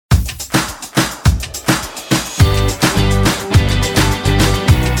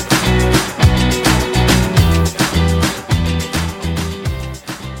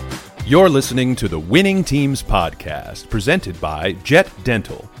You're listening to the Winning Teams Podcast, presented by Jet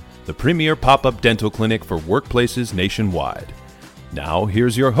Dental, the premier pop-up dental clinic for workplaces nationwide. Now,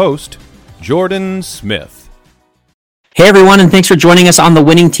 here's your host, Jordan Smith. Hey everyone, and thanks for joining us on the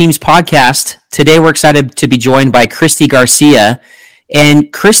Winning Teams Podcast. Today we're excited to be joined by Christie Garcia.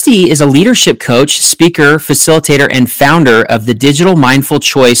 And Christie is a leadership coach, speaker, facilitator, and founder of the Digital Mindful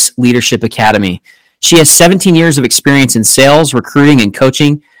Choice Leadership Academy. She has 17 years of experience in sales, recruiting, and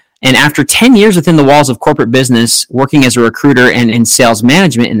coaching. And after 10 years within the walls of corporate business, working as a recruiter and in sales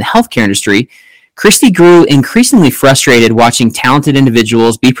management in the healthcare industry, Christie grew increasingly frustrated watching talented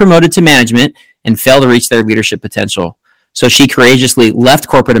individuals be promoted to management and fail to reach their leadership potential. So she courageously left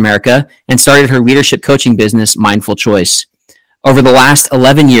corporate America and started her leadership coaching business, Mindful Choice. Over the last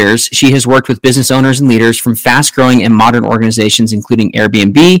 11 years, she has worked with business owners and leaders from fast-growing and modern organizations, including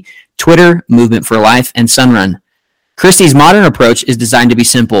Airbnb, Twitter, Movement for Life, and Sunrun. Christie's modern approach is designed to be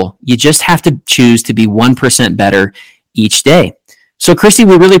simple. You just have to choose to be 1% better each day. So, Christie,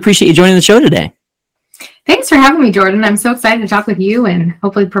 we really appreciate you joining the show today. Thanks for having me, Jordan. I'm so excited to talk with you and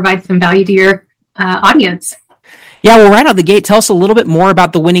hopefully provide some value to your audience. Yeah, well, right out the gate, tell us a little bit more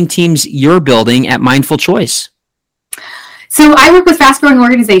about the winning teams you're building at Mindful Choice. So I work with fast-growing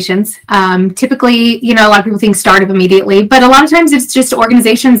organizations. Typically, a lot of people think startup immediately, but a lot of times it's just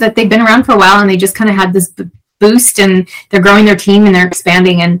organizations that they've been around for a while and they just kind of had this boost and they're growing their team and they're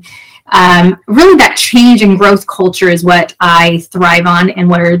expanding. And really that change and growth culture is what I thrive on and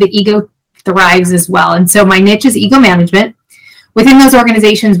where the ego thrives as well. And so my niche is ego management. Within those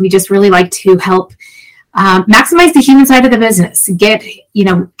organizations, we just really like to help maximize the human side of the business, get,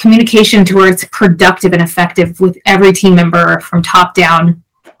 communication to where it's productive and effective with every team member from top down,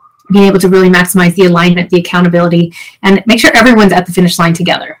 being able to really maximize the alignment, the accountability, and make sure everyone's at the finish line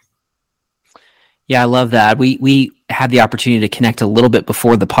together. Yeah, I love that. We had the opportunity to connect a little bit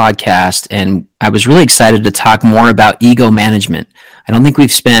before the podcast, and I was really excited to talk more about ego management. I don't think we've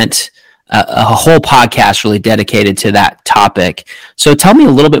spent a whole podcast really dedicated to that topic. So tell me a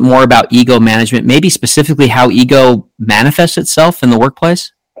little bit more about ego management, maybe specifically how ego manifests itself in the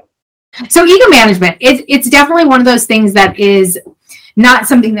workplace. So ego management, it's definitely one of those things that is not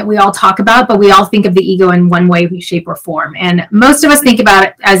something that we all talk about, but we all think of the ego in one way, shape, or form. And most of us think about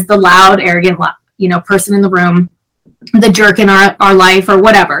it as the loud, arrogant, person in the room, the jerk in our life or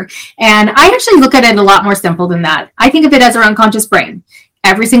whatever. And I actually look at it a lot more simple than that. I think of it as our unconscious brain.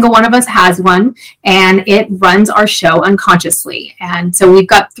 Every single one of us has one, and it runs our show unconsciously. And so we've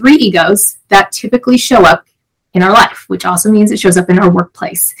got 3 egos that typically show up in our life, which also means it shows up in our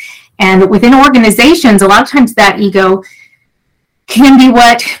workplace. And within organizations, a lot of times that ego can be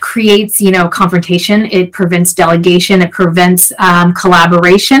what creates, confrontation. It prevents delegation. It prevents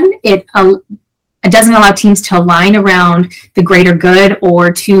collaboration. It doesn't allow teams to align around the greater good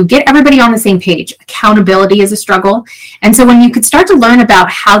or to get everybody on the same page. Accountability is a struggle. And so when you could start to learn about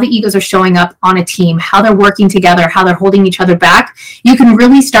how the egos are showing up on a team, how they're working together, how they're holding each other back, you can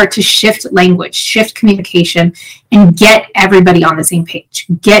really start to shift language, shift communication, and get everybody on the same page.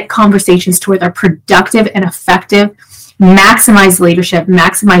 Get conversations to where they're productive and effective, maximize leadership,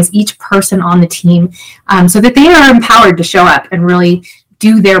 maximize each person on the team so that they are empowered to show up and really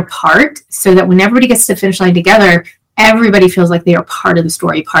do their part so that when everybody gets to the finish line together, everybody feels like they are part of the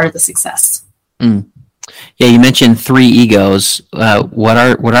story, part of the success. Yeah, you mentioned 3 egos. What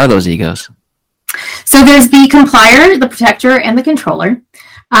are those egos? So there's the complier, the protector, and the controller.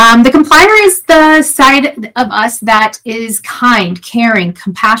 The complier is the side of us that is kind, caring,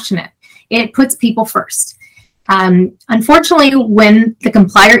 compassionate. It puts people first. Unfortunately, when the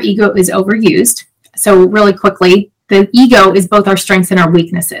complier ego is overused, so really quickly, the ego is both our strengths and our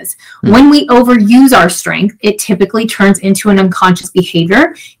weaknesses. When we overuse our strength, it typically turns into an unconscious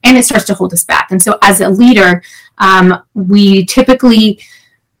behavior and it starts to hold us back. And so as a leader, we typically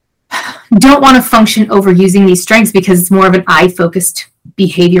don't want to function overusing these strengths because it's more of an I-focused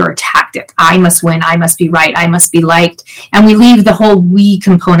behavior or tactic. I must win. I must be right. I must be liked. And we leave the whole we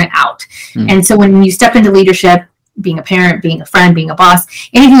component out. And so when you step into leadership, being a parent, being a friend, being a boss,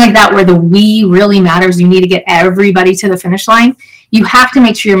 anything like that where the we really matters, you need to get everybody to the finish line, you have to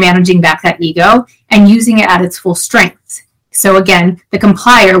make sure you're managing back that ego and using it at its full strength. So again, the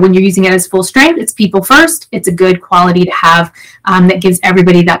complier, when you're using it as full strength, it's people first. It's a good quality to have that gives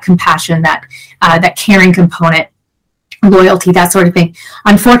everybody that compassion, that caring component, loyalty, that sort of thing.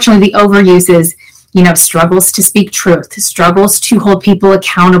 Unfortunately, the overuse is struggles to speak truth, struggles to hold people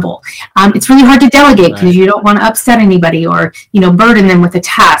accountable. It's really hard to delegate because you don't want to upset anybody or, burden them with a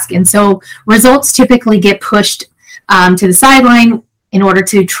task. And so results typically get pushed to the sideline in order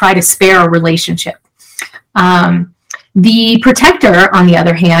to try to spare a relationship. The protector, on the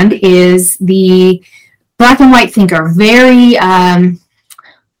other hand, is the black and white thinker, very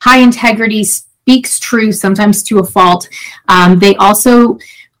high integrity, speaks truth, sometimes to a fault. They also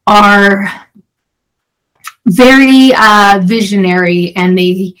are very visionary, and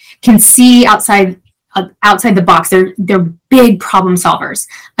they can see outside the box. They're big problem solvers.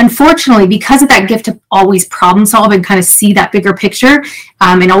 Unfortunately, because of that gift to always problem solve and kind of see that bigger picture,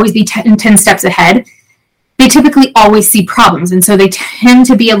 and always be 10 steps ahead, they typically always see problems. And so they tend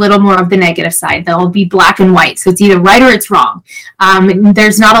to be a little more of the negative side. They'll be black and white. So it's either right or it's wrong.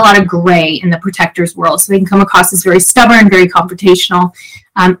 There's not a lot of gray in the protector's world. So they can come across as very stubborn, very confrontational.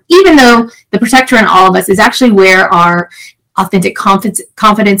 Even though the protector in all of us is actually where our authentic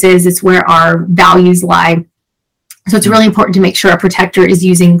confidence is, it's where our values lie. So it's really important to make sure a protector is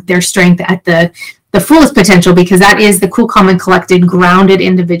using their strength at the fullest potential, because that is the cool, calm, and collected, grounded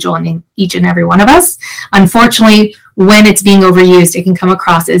individual in each and every one of us. Unfortunately, when it's being overused, it can come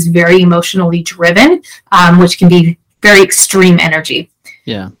across as very emotionally driven, which can be very extreme energy.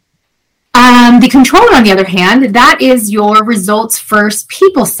 Yeah. The controller, on the other hand, that is your results first,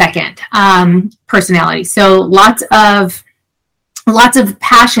 people second personality. So lots of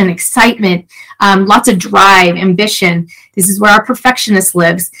passion, excitement, lots of drive, ambition. This is where our perfectionist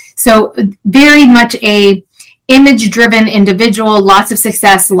lives. So very much a image-driven individual, lots of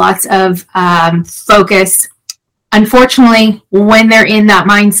success, lots of focus. Unfortunately, when they're in that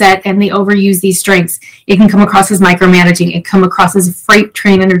mindset and they overuse these strengths, it can come across as micromanaging. It can come across as freight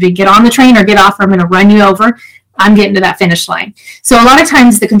train energy. Get on the train or get off, or I'm going to run you over. I'm getting to that finish line. So a lot of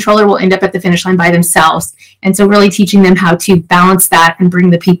times the controller will end up at the finish line by themselves. And so really teaching them how to balance that and bring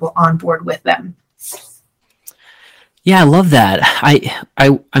the people on board with them. Yeah, I love that.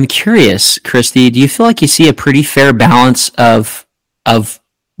 I'm curious, Christie, do you feel like you see a pretty fair balance of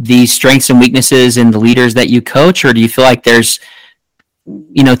these strengths and weaknesses in the leaders that you coach, or do you feel like there's,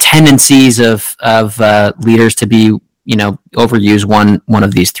 tendencies of leaders to be, overuse one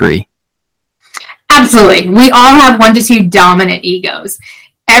of these three? Absolutely. We all have 1 to 2 dominant egos.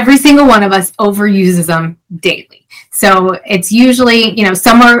 Every single one of us overuses them daily. So it's usually,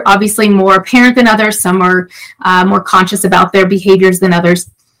 some are obviously more apparent than others. Some are more conscious about their behaviors than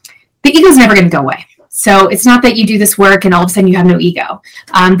others. The ego is never going to go away. So it's not that you do this work and all of a sudden you have no ego.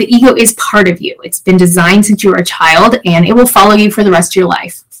 The ego is part of you. It's been designed since you were a child, and it will follow you for the rest of your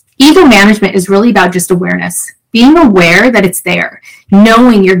life. Ego management is really about just awareness. Being aware that it's there,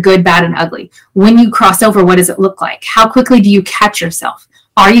 knowing you're good, bad, and ugly. When you cross over, what does it look like? How quickly do you catch yourself?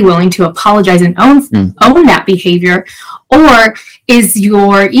 Are you willing to apologize and own that behavior? Or is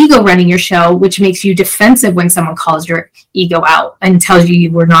your ego running your show, which makes you defensive when someone calls your ego out and tells you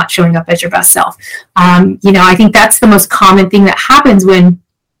you were not showing up as your best self? I think that's the most common thing that happens when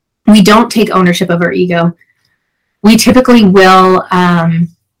we don't take ownership of our ego. We typically will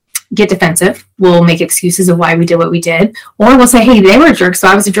get defensive. We'll make excuses of why we did what we did, or we'll say, hey, they were a jerk, so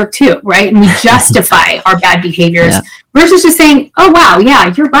I was a jerk too, right? And we justify our bad behaviors versus just saying, oh, wow,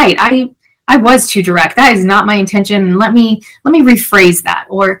 yeah, you're right. I was too direct. That is not my intention. Let me rephrase that.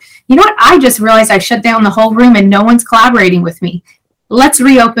 Or, you know what? I just realized I shut down the whole room and no one's collaborating with me. Let's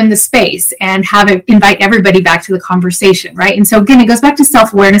reopen the space and invite everybody back to the conversation, right? And so again, it goes back to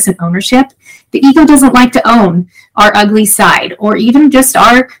self-awareness and ownership. The ego doesn't like to own our ugly side or even just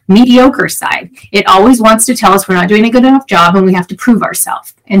our mediocre side. It always wants to tell us we're not doing a good enough job and we have to prove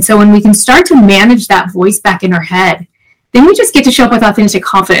ourselves. And so when we can start to manage that voice back in our head, then we just get to show up with authentic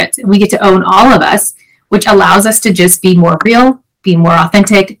confidence. We get to own all of us, which allows us to just be more real, be more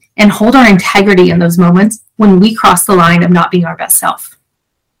authentic, and hold our integrity in those moments when we cross the line of not being our best self.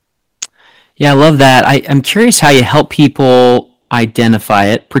 Yeah, I love that. I'm curious how you help people identify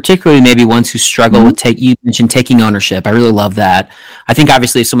it, particularly maybe ones who struggle with you mentioned taking ownership. I really love that. I think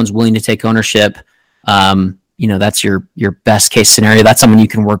obviously if someone's willing to take ownership, that's your best case scenario. That's someone you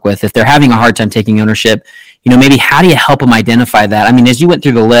can work with. If they're having a hard time taking ownership, maybe how do you help them identify that? I mean, as you went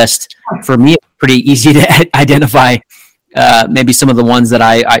through the list, for me, it's pretty easy to identify maybe some of the ones that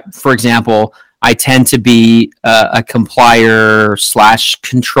I for example, I tend to be a complier /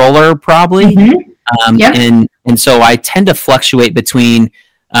 controller probably. And so I tend to fluctuate between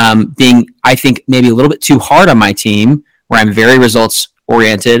being, I think, maybe a little bit too hard on my team, where I'm very results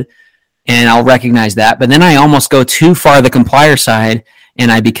oriented, and I'll recognize that. But then I almost go too far the complier side,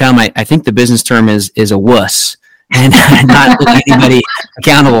 and I become, I think the business term is a wuss, and not holding anybody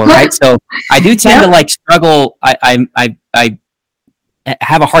accountable, right? So I do tend to struggle. I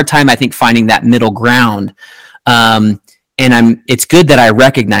have a hard time, I think, finding that middle ground. And it's good that I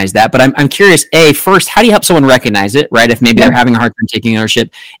recognize that, but I'm curious, A, first, how do you help someone recognize it, right? If maybe they're having a hard time taking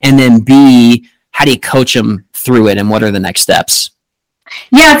ownership, and then B, how do you coach them through it, and what are the next steps?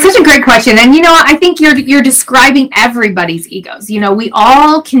 Yeah, it's such a great question. And, I think you're describing everybody's egos. We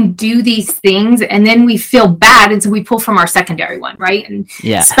all can do these things and then we feel bad. And so we pull from our secondary one, right? And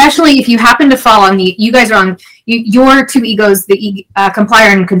especially if you happen to fall on you guys are on your two egos, the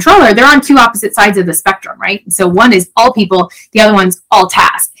complier and controller, they're on two opposite sides of the spectrum, right? So one is all people, the other one's all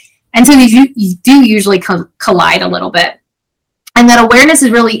tasks. And so these do usually collide a little bit. And that awareness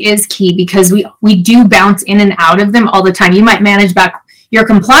really is key because we do bounce in and out of them all the time. You might manage back your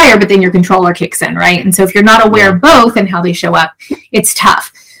complier, but then your controller kicks in, right? And so if you're not aware of both and how they show up, it's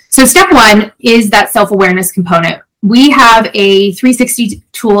tough. So step one is that self-awareness component. We have a 360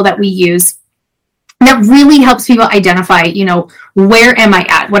 tool that we use that really helps people identify, where am I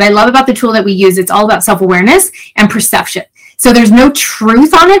at? What I love about the tool that we use, it's all about self-awareness and perception. So there's no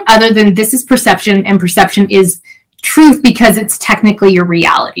truth on it other than this is perception, and perception is truth because it's technically your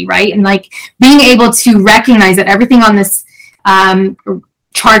reality, right? And like being able to recognize that everything on this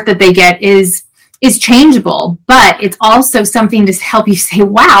chart that they get is changeable, but it's also something to help you say,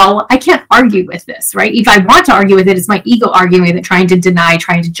 wow, I can't argue with this, right? If I want to argue with it, it's my ego arguing with it, trying to deny,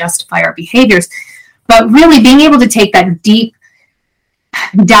 trying to justify our behaviors. But really being able to take that deep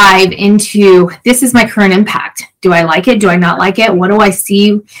dive into, this is my current impact. Do I like it? Do I not like it? What do I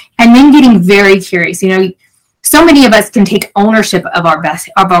see? And then getting very curious. So many of us can take ownership of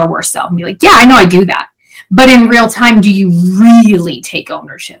our worst self and be like, yeah, I know I do that. But in real time, do you really take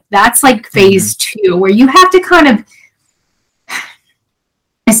ownership? That's like phase 2, where you have to kind of,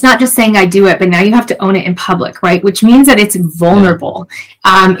 it's not just saying I do it, but now you have to own it in public, right? Which means that it's vulnerable.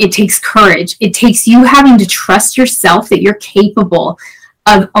 It takes courage. It takes you having to trust yourself that you're capable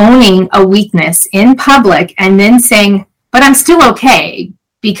of owning a weakness in public and then saying, but I'm still okay,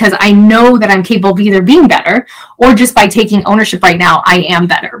 because I know that I'm capable of either being better or just by taking ownership right now, I am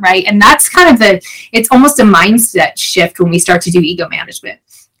better, right? And that's kind of it's almost a mindset shift when we start to do ego management.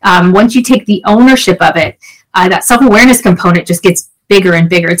 Once you take the ownership of it, that self-awareness component just gets bigger and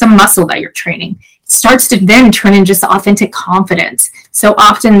bigger. It's a muscle that you're training. It starts to then turn in just authentic confidence. So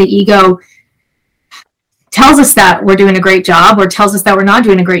often the ego tells us that we're doing a great job or tells us that we're not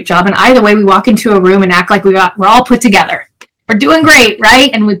doing a great job. And either way, we walk into a room and act like we're all put together. We're doing great, right?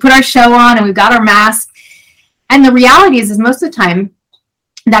 And we put our show on and we've got our mask. And the reality is most of the time,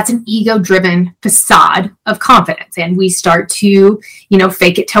 that's an ego-driven facade of confidence. And we start to,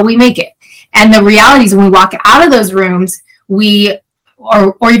 fake it till we make it. And the reality is when we walk out of those rooms,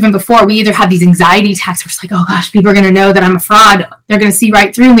 or even before, we either have these anxiety attacks where it's like, oh gosh, people are going to know that I'm a fraud. They're going to see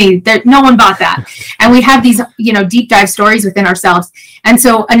right through me. No one bought that. And we have these, deep dive stories within ourselves. And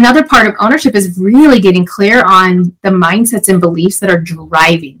so another part of ownership is really getting clear on the mindsets and beliefs that are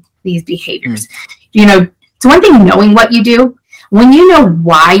driving these behaviors. It's one thing knowing what you do. When you know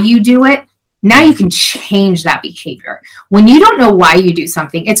why you do it, now you can change that behavior. When you don't know why you do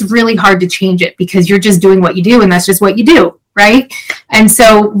something, it's really hard to change it because you're just doing what you do and that's just what you do. Right? And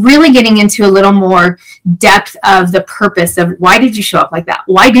so really getting into a little more depth of the purpose of why did you show up like that?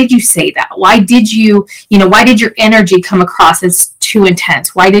 Why did you say that? Why did your energy come across as too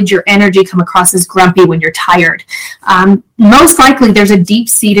intense? Why did your energy come across as grumpy when you're tired? Most likely there's a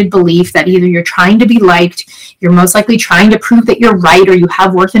deep-seated belief that either you're trying to be liked, you're most likely trying to prove that you're right or you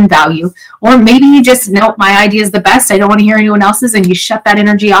have worth and value, or maybe you just know my idea is the best, I don't want to hear anyone else's, and you shut that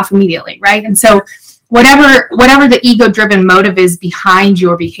energy off immediately, right? And so whatever the ego-driven motive is behind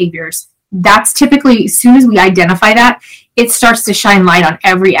your behaviors, that's typically, as soon as we identify that, it starts to shine light on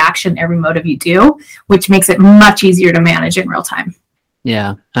every action, every motive you do, which makes it much easier to manage in real time.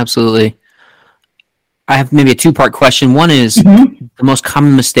 Yeah, absolutely. I have maybe a 2-part question. One is the most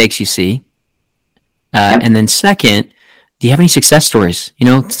common mistakes you see. And then second, do you have any success stories?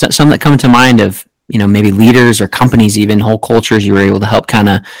 Some that come to mind of, maybe leaders or companies, even whole cultures you were able to help kind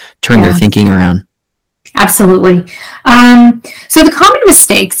of turn their thinking around. Absolutely. So the common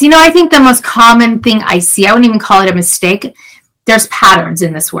mistakes, I think the most common thing I see, I wouldn't even call it a mistake. There's patterns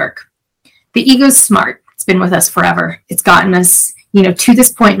in this work. The ego's smart. It's been with us forever. It's gotten us, to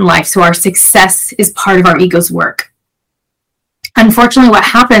this point in life. So our success is part of our ego's work. Unfortunately, what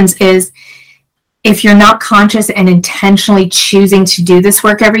happens is if you're not conscious and intentionally choosing to do this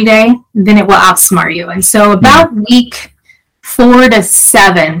work every day, then it will outsmart you. And so about week 4 to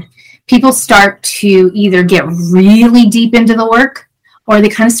 7, people start to either get really deep into the work or they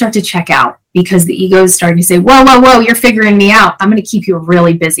kind of start to check out because the ego is starting to say, whoa, you're figuring me out. I'm going to keep you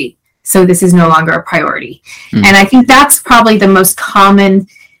really busy. So this is no longer a priority. And I think that's probably the most common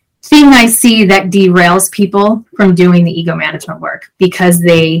thing I see that derails people from doing the ego management work because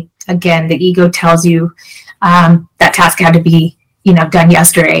the ego tells you that task had to be done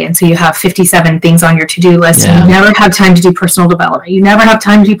yesterday. And so you have 57 things on your to-do list. Yeah. And you never have time to do personal development. You never have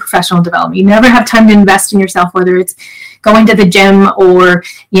time to do professional development. You never have time to invest in yourself, whether it's going to the gym or,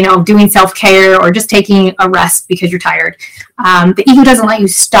 doing self-care or just taking a rest because you're tired. The ego doesn't let you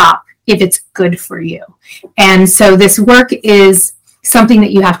stop if it's good for you. And so this work is something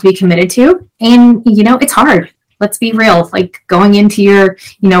that you have to be committed to. And, it's hard. Let's be real. Like going into your,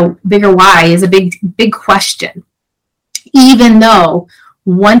 bigger why is a big, big question. Even though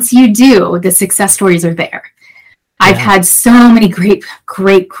once you do, the success stories are there. Yeah. I've had so many great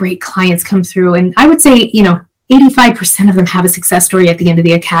clients come through. And I would say, 85% of them have a success story at the end of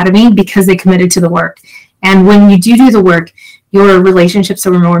the academy because they committed to the work. And when you do the work, your relationships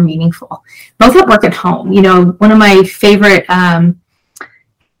are more meaningful, both at work and home. One of my favorite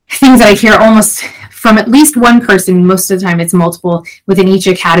things that I hear almost from at least one person, most of the time it's multiple within each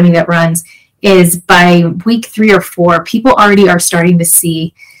academy that runs, is by week 3 or 4, people already are starting to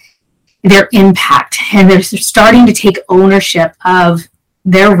see their impact and they're starting to take ownership of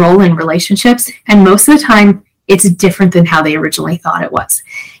their role in relationships. And most of the time, it's different than how they originally thought it was.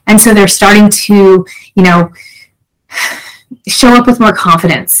 And so they're starting to, show up with more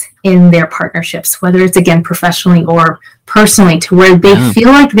confidence in their partnerships, whether it's, again, professionally or personally, to where they feel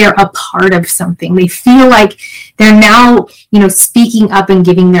like they're a part of something. They feel like they're now, speaking up and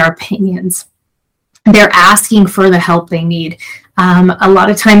giving their opinions. They're asking for the help they need. A lot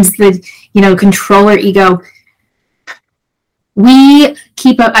of times the, controller ego, we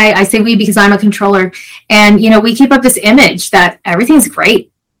keep up, I say we because I'm a controller, and, we keep up this image that everything's great.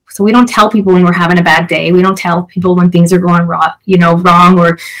 So we don't tell people when we're having a bad day. We don't tell people when things are going wrong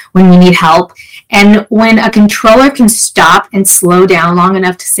or when we need help. And when a controller can stop and slow down long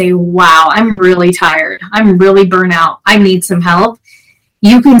enough to say, wow, I'm really tired. I'm really burnt out. I need some help.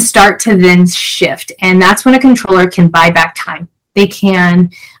 You can start to then shift. And that's when a controller can buy back time. They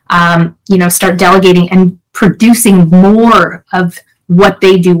can, start delegating and producing more of what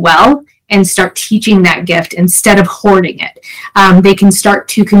they do well and start teaching that gift instead of hoarding it. They can start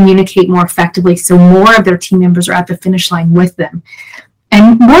to communicate more effectively so more of their team members are at the finish line with them.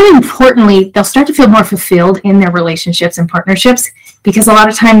 And more importantly, they'll start to feel more fulfilled in their relationships and partnerships, because a lot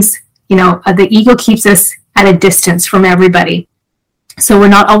of times, the ego keeps us at a distance from everybody. So we're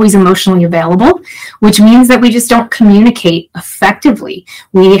not always emotionally available, which means that we just don't communicate effectively.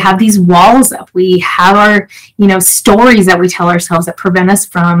 We have these walls up. We have our, stories that we tell ourselves that prevent us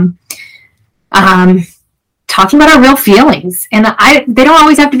from talking about our real feelings. And they don't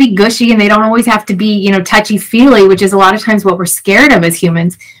always have to be gushy, and they don't always have to be, touchy-feely, which is a lot of times what we're scared of as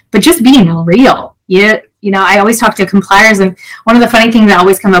humans, but just being real. I always talk to compliers, and one of the funny things that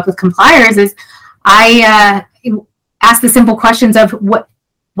always come up with compliers is I ask the simple questions of what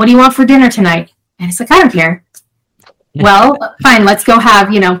do you want for dinner tonight? And it's like, I don't care. Yeah. Well, fine, let's go have,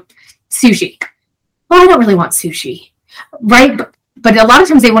 sushi. Well, I don't really want sushi, right? But a lot of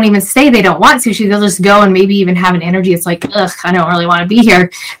times they won't even say they don't want sushi. They'll just go and maybe even have an energy. It's like, ugh, I don't really want to be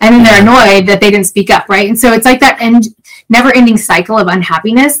here. And then they're annoyed that they didn't speak up, right? And so it's like that never-ending cycle of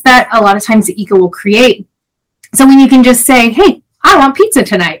unhappiness that a lot of times the ego will create. So when you can just say, hey, I want pizza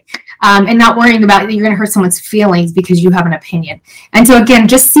tonight, and not worrying about that you're going to hurt someone's feelings because you have an opinion. And so again,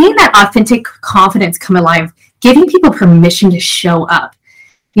 just seeing that authentic confidence come alive, giving people permission to show up.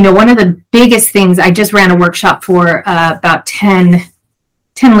 One of the biggest things, I just ran a workshop for about 10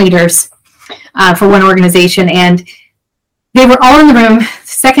 leaders for one organization, and they were all in the room.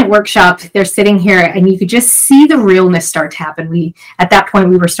 Second workshop, they're sitting here, and you could just see the realness start to happen. At that point,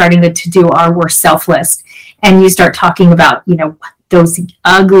 we were starting to do our worst self list, and you start talking about, those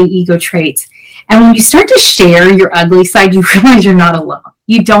ugly ego traits. And when you start to share your ugly side, you realize you're not alone.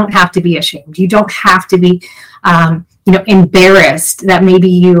 You don't have to be ashamed. You don't have to be, embarrassed that maybe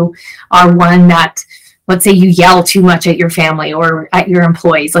you are one that, let's say you yell too much at your family or at your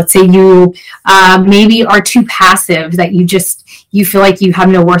employees. Let's say you maybe are too passive, that you feel like you have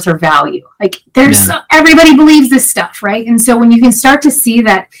no worth or value. Like everybody believes this stuff, right? And so when you can start to see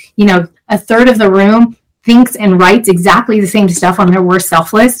that, a third of the room thinks and writes exactly the same stuff on their worst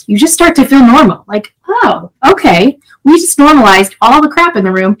self list, you just start to feel normal. Like, oh, okay, we just normalized all the crap in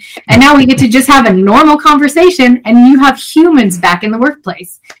the room, and now we get to just have a normal conversation, and you have humans back in the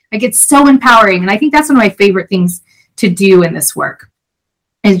workplace. Like, it's so empowering. And I think that's one of my favorite things to do in this work,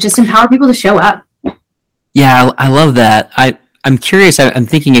 is just empower people to show up. Yeah, I love that. I'm curious. I'm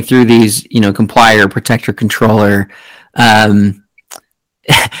thinking it through these, complier, protector, controller.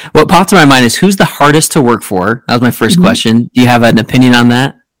 What popped in my mind is, who's the hardest to work for? That was my first question. Do you have an opinion on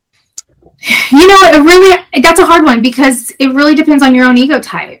that? That's a hard one, because it really depends on your own ego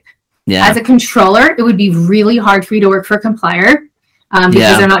type. Yeah. As a controller, it would be really hard for you to work for a complier.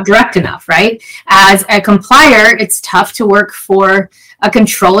 because they're not direct enough, right? As a complier, it's tough to work for a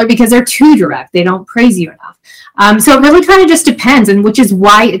controller because they're too direct. They don't praise you enough. So it really kind of just depends, and which is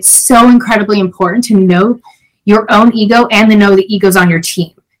why it's so incredibly important to know your own ego and to know the egos on your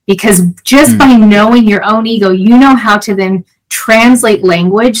team. Because just by knowing your own ego, you know how to then translate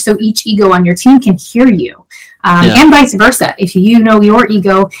language so each ego on your team can hear you. And vice versa. If you know your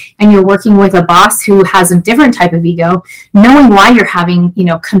ego and you're working with a boss who has a different type of ego, knowing why you're having,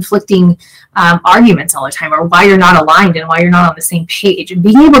 conflicting arguments all the time, or why you're not aligned and why you're not on the same page, and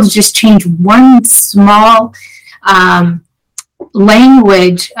being able to just change one small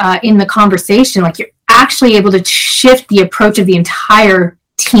language in the conversation, like you're actually able to shift the approach of the entire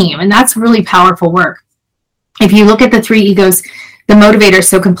team. And that's really powerful work. If you look at the three egos, the motivators,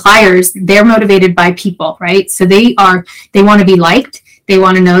 so compliers, they're motivated by people, right? So they want to be liked. They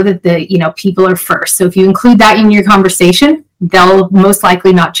want to know that people are first. So if you include that in your conversation, they'll most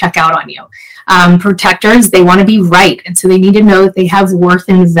likely not check out on you. Protectors, they want to be right. And so they need to know that they have worth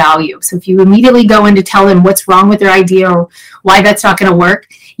and value. So if you immediately go in to tell them what's wrong with their idea or why that's not going to work,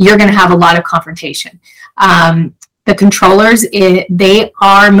 you're going to have a lot of confrontation. The controllers, they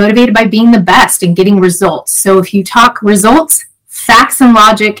are motivated by being the best and getting results. So if you talk results, facts and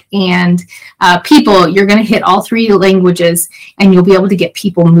logic, and people, you're going to hit all three languages, and you'll be able to get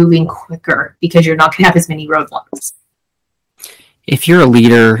people moving quicker because you're not going to have as many roadblocks. If you're a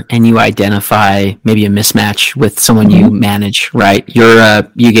leader and you identify maybe a mismatch with someone you manage, right?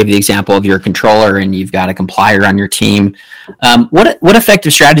 You gave the example of your controller and you've got a complier on your team. What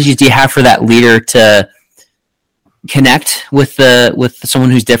effective strategies do you have for that leader to connect with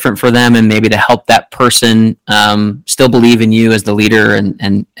someone who's different for them, and maybe to help that person still believe in you as the leader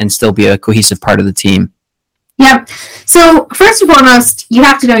and still be a cohesive part of the team? Yeah. So first and foremost, you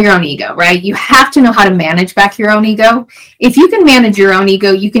have to know your own ego, right? You have to know how to manage back your own ego. If you can manage your own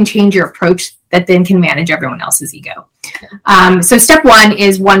ego, you can change your approach that then can manage everyone else's ego. So step one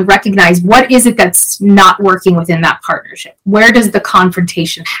is recognize what is it that's not working within that partnership. Where does the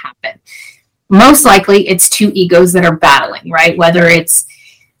confrontation happen? Most likely it's two egos that are battling, right? Whether it's,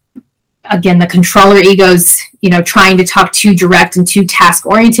 again, the controller egos, trying to talk too direct and too task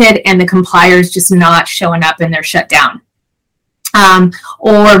oriented, and the compliers just not showing up and they're shut down.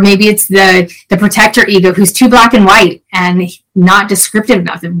 Or maybe it's the protector ego who's too black and white and not descriptive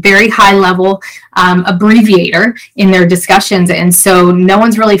enough, a very high level abbreviator in their discussions. And so no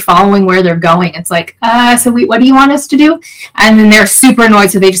one's really following where they're going. It's like, what do you want us to do? And then they're super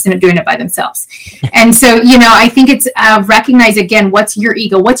annoyed, so they just end up doing it by themselves. And so, I think it's recognize, again, what's your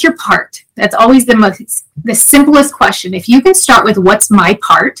ego? What's your part? That's always the simplest question. If you can start with what's my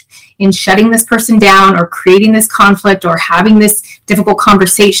part in shutting this person down or creating this conflict or having this difficult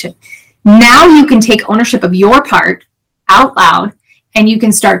conversation, now you can take ownership of your part out loud, and you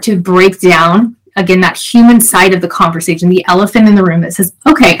can start to break down, again, that human side of the conversation, the elephant in the room that says,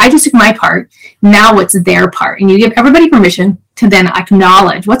 okay, I just took my part, now what's their part? And you give everybody permission to then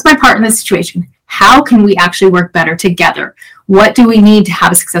acknowledge, what's my part in this situation? How can we actually work better together? What do we need to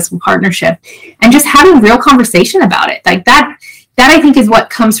have a successful partnership? And just having real conversation about it. Like that I think is what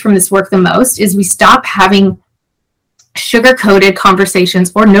comes from this work the most, is we stop having sugar-coated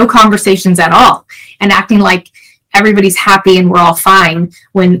conversations or no conversations at all and acting like everybody's happy and we're all fine,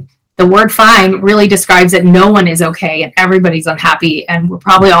 when the word fine really describes that no one is okay and everybody's unhappy and we're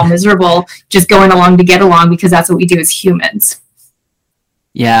probably all miserable just going along to get along, because that's what we do as humans.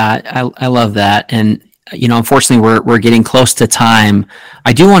 Yeah, I love that. And, unfortunately we're getting close to time.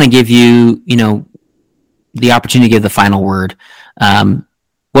 I do want to give you, the opportunity to give the final word.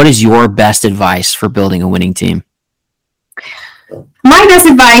 What is your best advice for building a winning team? My best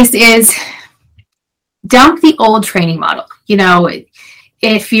advice is dump the old training model.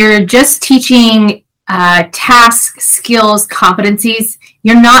 If you're just teaching tasks, skills, competencies,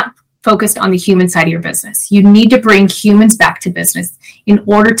 you're not focused on the human side of your business. You need to bring humans back to business in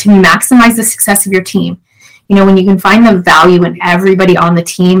order to maximize the success of your team. When you can find the value in everybody on the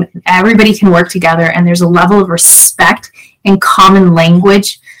team, everybody can work together, and there's a level of respect and common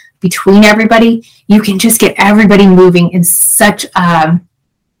language between everybody, you can just get everybody moving in such a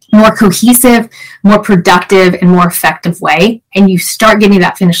more cohesive, more productive, and more effective way. And you start getting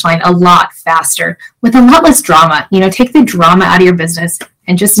that finish line a lot faster with a lot less drama. Take the drama out of your business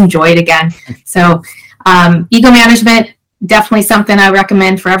and just enjoy it again. So ego management, definitely something I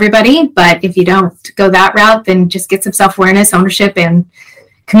recommend for everybody. But if you don't go that route, then just get some self-awareness, ownership, and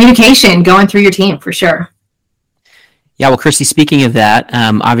communication going through your team for sure. Yeah, well, Christie, speaking of that,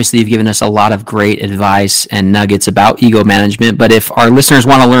 obviously you've given us a lot of great advice and nuggets about ego management, but if our listeners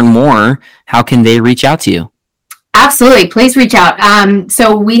want to learn more, how can they reach out to you? Absolutely. Please reach out.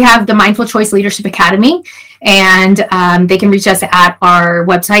 So we have the Mindful Choice Leadership Academy, and they can reach us at our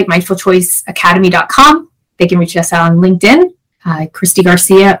website, mindfulchoiceacademy.com. They can reach us on LinkedIn, Christie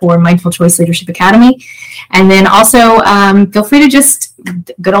Garcia, or Mindful Choice Leadership Academy. And then also feel free to just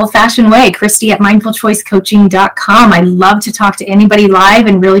good old-fashioned way, Christie at mindfulchoicecoaching.com. I love to talk to anybody live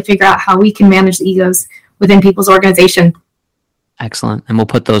and really figure out how we can manage the egos within people's organization. Excellent. And we'll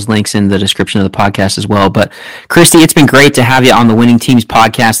put those links in the description of the podcast as well. But Christie, it's been great to have you on the Winning Teams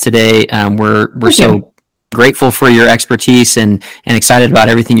podcast today. We're so grateful for your expertise and excited about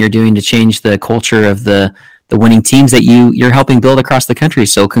everything you're doing to change the culture of the winning teams that you're helping build across the country.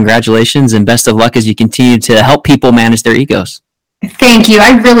 So congratulations and best of luck as you continue to help people manage their egos. Thank you.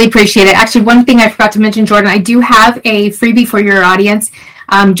 I really appreciate it. Actually, one thing I forgot to mention, Jordan, I do have a freebie for your audience.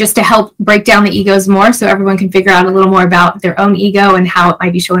 Just to help break down the egos more so everyone can figure out a little more about their own ego and how it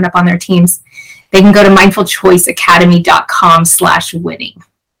might be showing up on their teams. They can go to mindfulchoiceacademy.com/winning.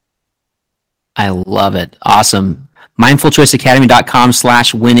 I love it. Awesome.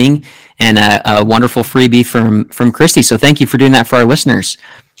 mindfulchoiceacademy.com/winning and a wonderful freebie from Christie. So thank you for doing that for our listeners.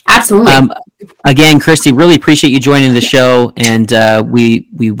 Absolutely. Again, Christie, really appreciate you joining the show, and we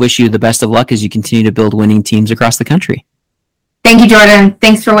wish you the best of luck as you continue to build winning teams across the country. Thank you, Jordan.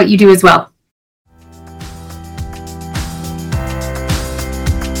 Thanks for what you do as well.